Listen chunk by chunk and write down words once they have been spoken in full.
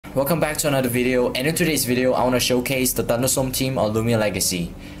Welcome back to another video, and in today's video I want to showcase the Thunderstorm team on Loomian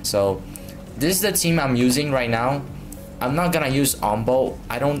Legacy. So this is the team I'm using right now. I'm not gonna use Ombo,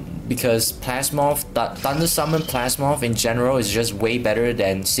 because Plasmoth, Thunder Summon Plasmoth in general is just way better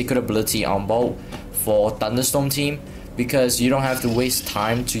than Secret Ability Ombo for Thunderstorm team, because you don't have to waste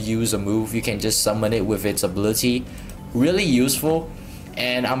time to use a move, you can just summon it with its ability. Really useful.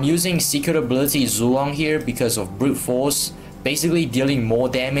 And I'm using Secret Ability Zulong here because of Brute Force, basically dealing more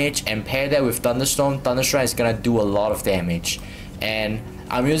damage, and pair that with Thunderstorm. Thunderstrike is gonna do a lot of damage. And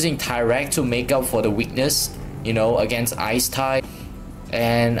I'm using Tyrek to make up for the weakness, you know, against Ice type.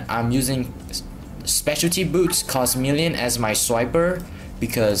 And I'm using Specialty Boots Cosmeleon as my swiper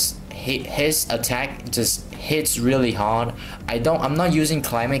because his attack just hits really hard. I'm not using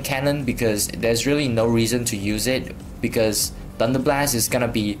Climate Cannon because there's really no reason to use it, because Thunder Blast is gonna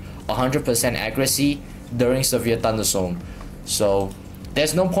be 100% accuracy during Severe Thunderstorm. So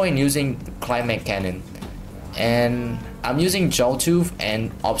there's no point in using Climate Cannon. And I'm using Joltooth and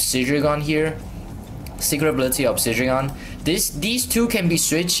Obsidian here. Secret Ability Obsidian. These two can be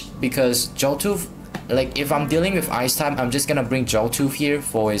switched because Joltooth, like if I'm dealing with Ice type, I'm just gonna bring Joltooth here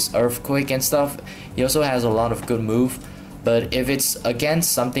for his Earthquake and stuff. He also has a lot of good move. But if it's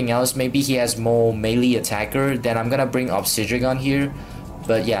against something else, maybe he has more melee attacker, then I'm gonna bring Obsidian here.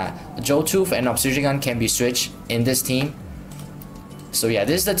 But yeah, Joltooth and Obsidian can be switched in this team. So yeah,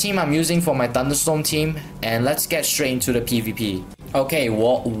 this is the team I'm using for my Thunderstorm team, and let's get straight into the PvP. Okay,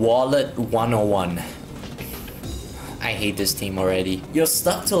 Wallet 101. I hate this team already. You're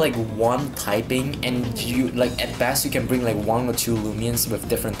stuck to like one typing, and you like at best you can bring like 1 or 2 Loomians with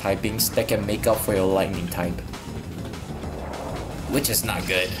different typings that can make up for your lightning type, which is not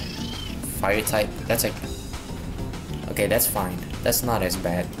good. Fire type, that's like, okay, that's fine. That's not as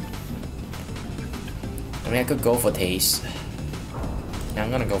bad. I mean, I could go for Taste. Yeah, I'm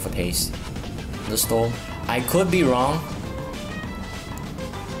gonna go for Taste. The Storm. I could be wrong.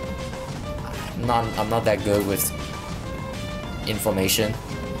 I'm not that good with information.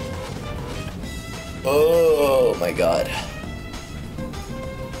 Oh my god.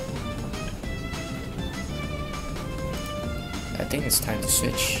 I think it's time to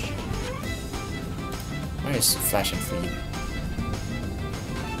switch. Where is Flash and Freeze?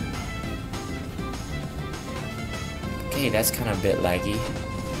 Okay, that's kind of a bit laggy.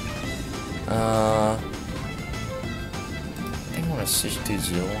 I think I want to switch to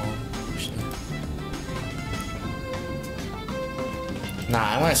Zulong. Nah,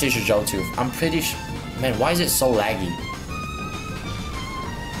 I want to switch to Joltooth. I'm pretty sure. Man, why is it so laggy?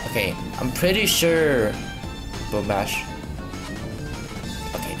 Okay, I'm pretty sure. Boom Bash.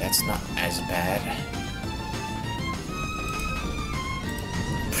 Okay, that's not as bad.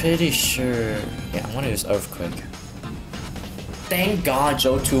 Pretty sure. Yeah, I want to use Earthquake. Thank God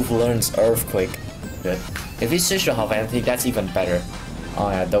Joltooth learns Earthquake. Good. If he switched to Halvantic, that's even better. Oh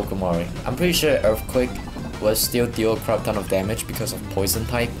yeah, Dokomori. I'm pretty sure Earthquake will still deal a crap ton of damage because of Poison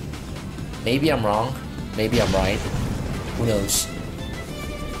type. Maybe I'm wrong. Maybe I'm right. Who knows?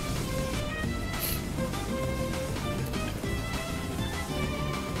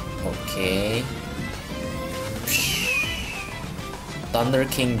 Okay. Thunder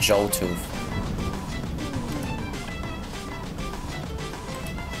King Joltooth.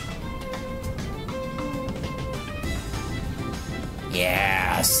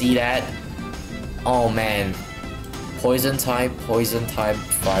 Yeah, see that? Oh man. Poison type,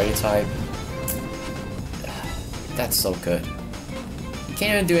 fire type. That's so good. You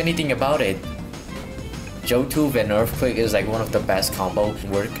can't even do anything about it. Joltooth and Earthquake is like one of the best combo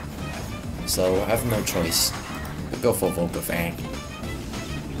work. So I have no choice. I'll go for Vocal Fang.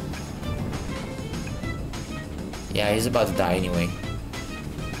 Yeah, he's about to die anyway.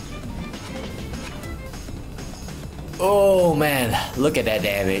 Oh man, look at that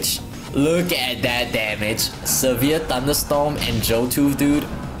damage. Look at that damage. Severe Thunderstorm and Joltooth, dude.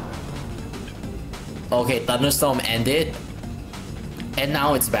 Okay, Thunderstorm ended. And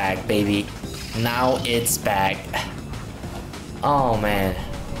now it's back, baby. Now it's back. Oh man.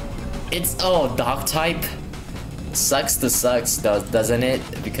 It's Dark type. Sucks, doesn't it?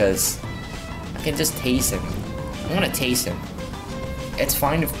 Because I can just taste him. I'm gonna taste him. It's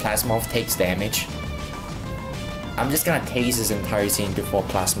fine if Plasmoth takes damage. I'm just gonna taste his entire team before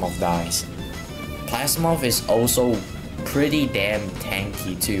Plasmoth dies. Plasmoth is also pretty damn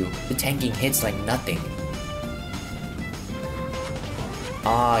tanky too. The tanking hits like nothing.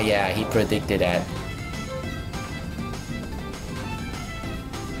 Ah yeah, he predicted that.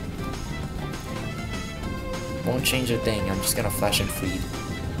 Won't change a thing, I'm just gonna Flash and Freeze.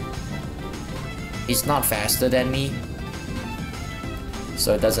 He's not faster than me,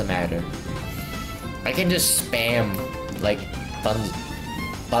 so it doesn't matter. I can just spam like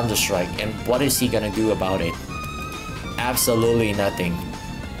Thunderstrike, and what is he gonna do about it? Absolutely nothing.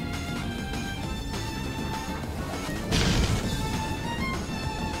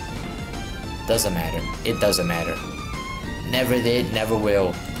 Doesn't matter. It doesn't matter. Never did, never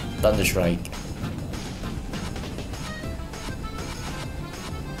will. Thunderstrike.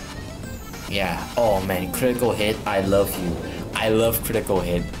 Yeah. Oh man, critical hit. I love you. I love critical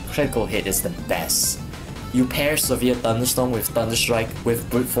hit. Critical hit is the best. You pair Severe Thunderstorm with Thunderstrike with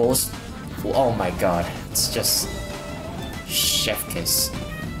Brute Force. Oh my god. It's just chef kiss.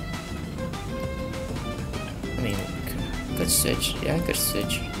 I mean, good switch. Yeah, good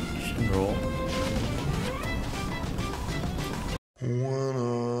switch. Should roll.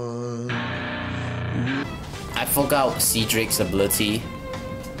 I forgot Cedric's ability.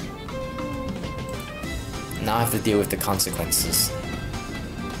 Now I have to deal with the consequences.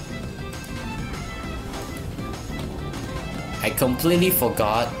 I completely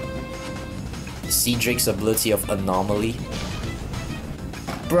forgot Cedric's ability of Anomaly.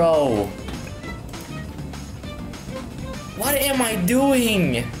 Bro! What am I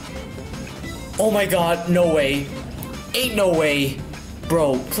doing? Oh my god, no way. Ain't no way.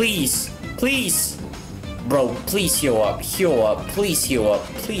 Bro, please. Please. Bro, please heal up. Heal up. Please heal up.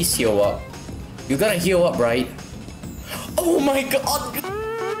 Please heal up. You're gonna heal up, right? Oh my god!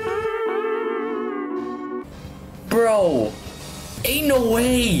 Bro! Ain't no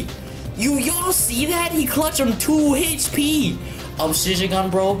way! Y'all see that? He clutched him 2 HP! Obsidian,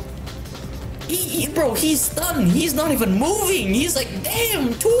 bro. Bro, he's stunned. He's not even moving. He's like,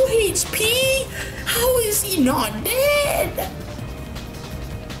 damn, 2 HP? How is he not dead?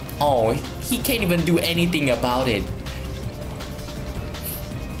 Oh, he can't even do anything about it.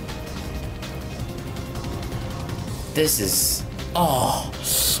 This is... Oh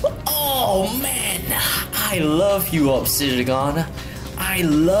man! I love you, Obsidian. I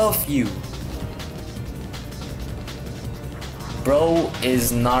love you. Bro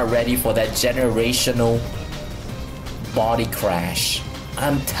is not ready for that generational body crash.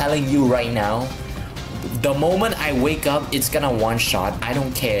 I'm telling you right now. The moment I wake up, it's gonna one-shot. I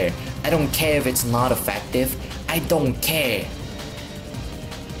don't care. I don't care if it's not effective. I don't care.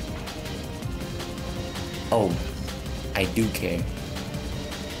 Oh. I do care.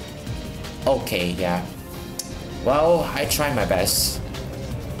 Okay, yeah. Well, I tried my best.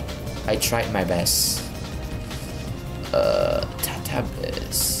 I tried my best. Tap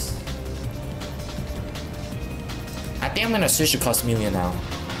this. I think I'm gonna switch to Cosmelian now.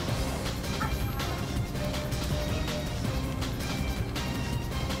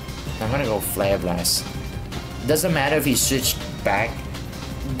 I'm gonna go Flare Blast. Doesn't matter if he switched back.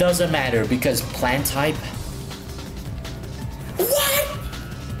 Doesn't matter because plant type. What?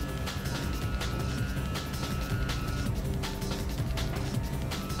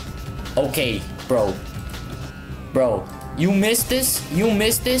 Okay, bro. Bro, you missed this? You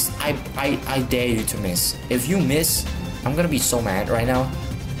missed this? I dare you to miss. If you miss, I'm gonna be so mad right now.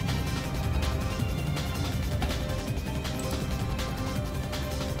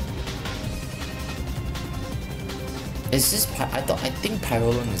 Is this I think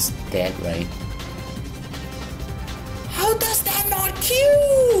Pyrolon is dead, right? How does that not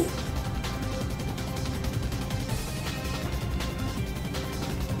kill?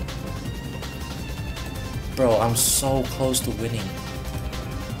 Bro, I'm so close to winning.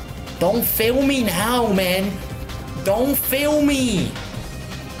 Don't fail me now, man. Don't fail me.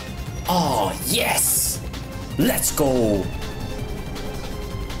 Oh, yes. Let's go.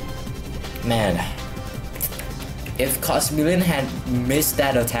 Man. If Cosmelian had missed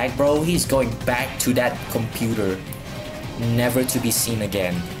that attack, bro, he's going back to that computer. Never to be seen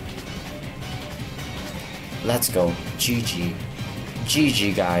again. Let's go. GG.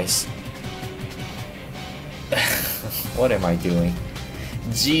 GG, guys. What am I doing?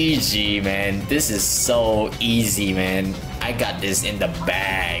 GG, man. This is so easy, man. I got this in the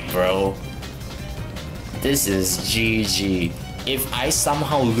bag, bro. This is GG. If I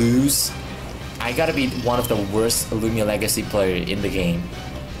somehow lose, I gotta be one of the worst Loomian Legacy player in the game.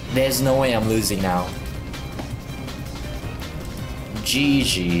 There's no way I'm losing now.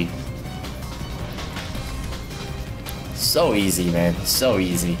 GG. So easy, man. So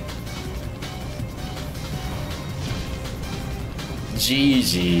easy.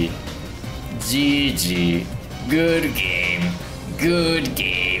 GG. GG. Good game. Good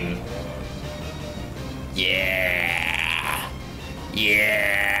game. Yeah.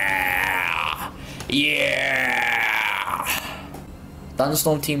 Yeah. Yeah.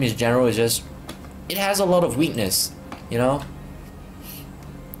 Thunderstorm team in general is just... it has a lot of weakness, you know?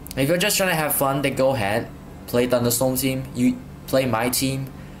 If you're just trying to have fun, then go ahead, play Thunderstorm team. You play my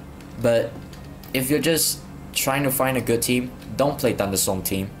team. But if you're just trying to find a good team, don't play Thunderstorm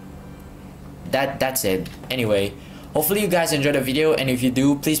team. That's it. Anyway, hopefully you guys enjoyed the video, and if you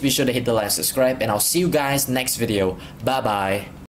do, please be sure to hit the like, subscribe, and I'll see you guys next video. Bye bye.